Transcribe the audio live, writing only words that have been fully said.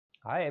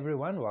Hi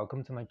everyone,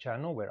 welcome to my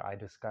channel where I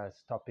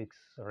discuss topics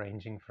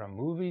ranging from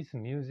movies,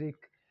 music,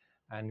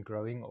 and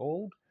growing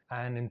old.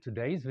 And in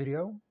today's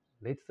video,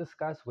 let's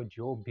discuss what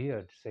your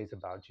beard says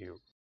about you.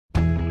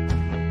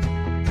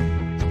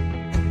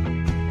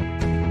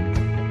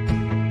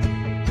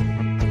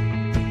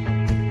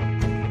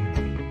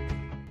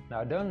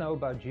 Now I don't know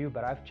about you,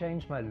 but I've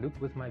changed my look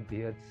with my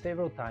beard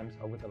several times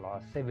over the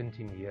last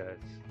 17 years.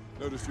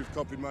 Notice you've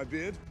copied my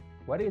beard?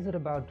 What is it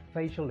about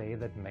facial hair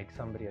that makes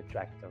somebody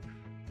attractive?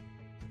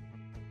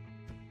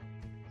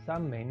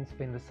 Some men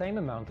spend the same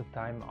amount of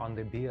time on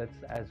their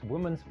beards as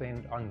women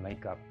spend on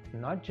makeup.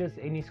 Not just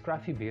any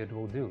scruffy beard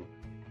will do.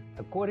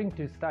 According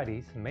to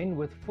studies, men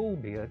with full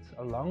beards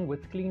along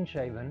with clean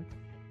shaven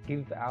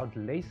give out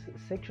less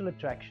sexual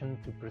attraction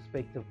to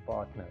prospective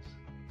partners.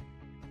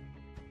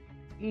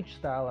 Each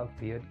style of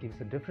beard gives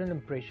a different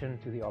impression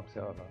to the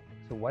observer.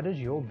 So what does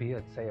your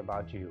beard say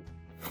about you?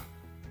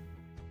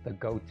 The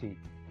goatee.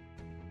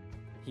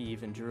 He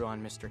even drew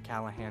on Mr.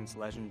 Callahan's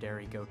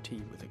legendary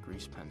goatee with a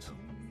grease pencil.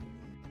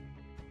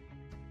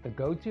 The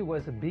goatee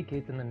was a big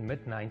hit in the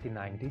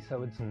mid-1990s,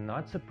 so it's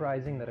not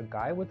surprising that a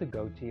guy with a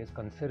goatee is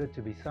considered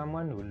to be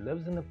someone who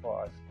lives in the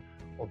past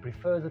or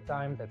prefers a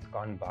time that's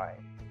gone by.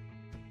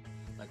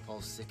 Like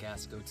Paul's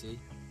sick-ass goatee?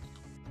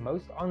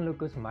 Most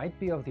onlookers might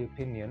be of the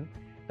opinion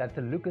that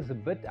the look is a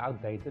bit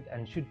outdated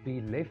and should be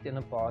left in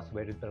the past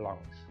where it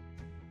belongs.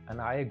 And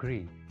I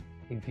agree.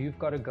 If you've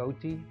got a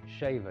goatee,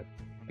 shave it,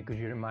 because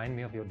you remind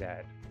me of your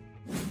dad.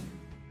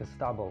 The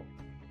stubble.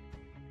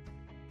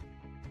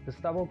 The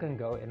stubble can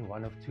go in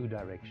one of two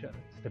directions,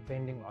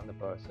 depending on the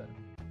person.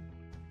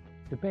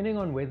 Depending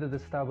on whether the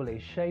stubble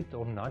is shaped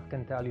or not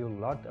can tell you a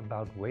lot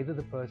about whether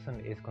the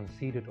person is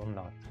conceited or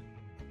not.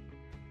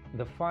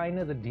 The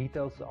finer the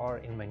details are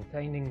in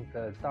maintaining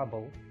the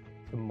stubble,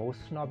 the more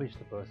snobbish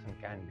the person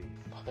can be.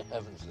 By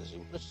heavens, Lizzie,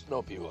 what a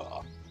snob you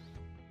are.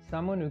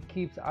 Someone who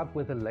keeps up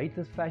with the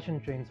latest fashion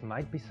trends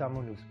might be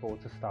someone who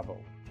sports a stubble.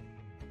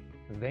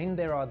 Then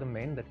there are the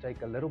men that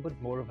take a little bit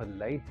more of a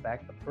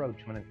laid-back approach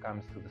when it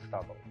comes to the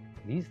stubble.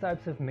 These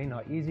types of men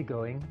are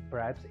easygoing,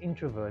 perhaps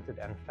introverted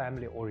and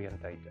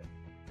family-orientated.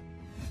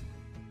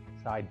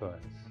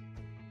 Sideburns.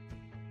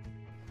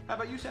 How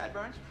about you,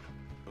 Sideburns?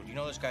 You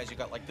know those guys who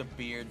got like the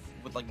beard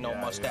with like no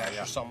mustache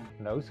or something?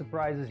 No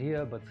surprises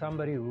here, but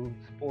somebody who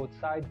sports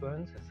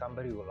sideburns is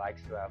somebody who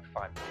likes to have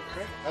fun.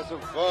 Have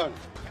some fun.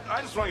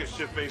 I just want your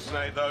shit-faced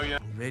tonight, though, yeah.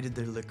 Raided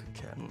their liquor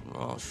cabinet.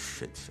 Oh,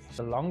 shit face.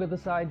 The longer the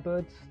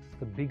sideburns,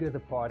 the bigger the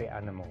party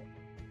animal.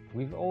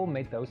 We've all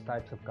met those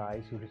types of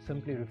guys who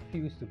simply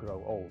refuse to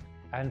grow old.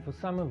 And for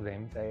some of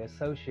them, they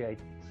associate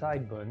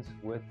sideburns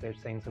with their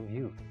sense of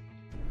youth.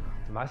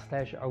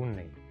 Mustache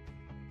only.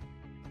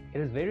 It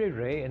is very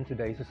rare in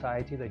today's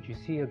society that you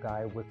see a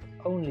guy with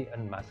only a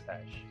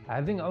mustache.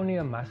 Having only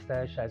a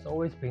mustache has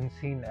always been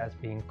seen as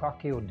being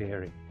cocky or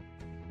daring.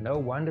 No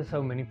wonder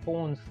so many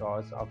porn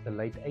stars of the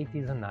late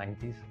 80s and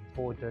 90s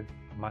sported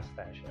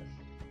mustaches.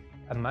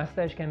 A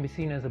mustache can be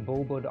seen as a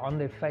billboard on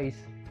their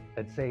face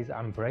that says,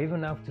 "I'm brave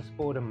enough to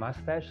sport a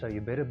mustache, so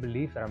you better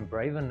believe that I'm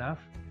brave enough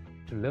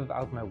to live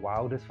out my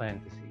wildest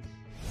fantasies."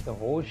 The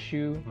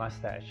horseshoe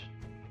mustache.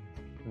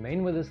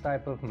 Men with this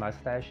type of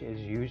mustache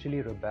is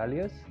usually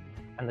rebellious,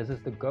 and this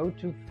is the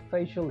go-to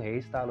facial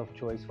hairstyle of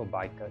choice for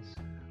bikers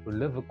who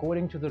live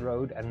according to the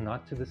road and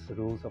not to the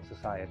rules of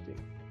society.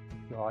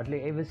 You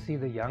hardly ever see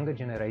the younger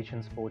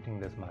generation sporting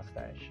this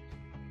mustache.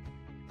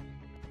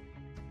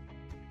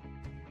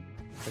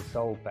 The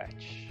soul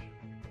patch.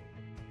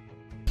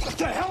 What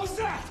the hell is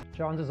that?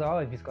 Chances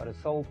are, if he's got a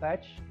soul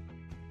patch,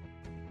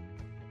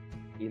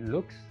 he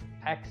looks,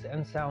 acts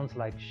and sounds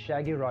like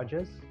Shaggy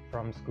Rogers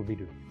from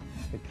Scooby-Doo.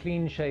 The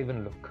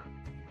clean-shaven look,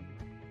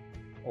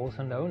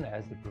 also known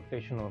as the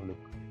professional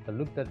look, the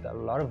look that a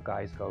lot of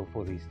guys go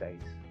for these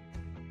days.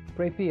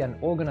 Preppy and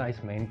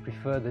organized men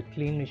prefer the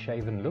cleanly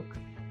shaven look,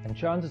 and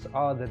chances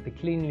are that the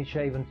cleanly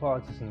shaven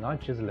part is not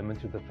just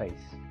limited to the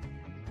face,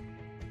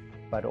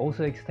 but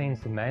also extends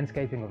to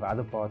manscaping of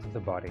other parts of the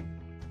body.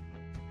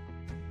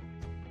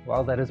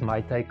 Well, that is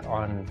my take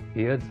on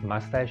beards,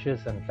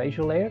 mustaches and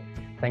facial hair.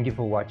 Thank you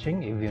for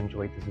watching. If you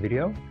enjoyed this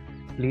video,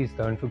 please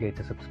don't forget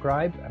to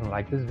subscribe and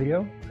like this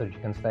video so that you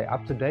can stay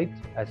up to date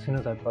as soon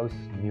as I post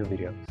new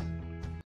videos.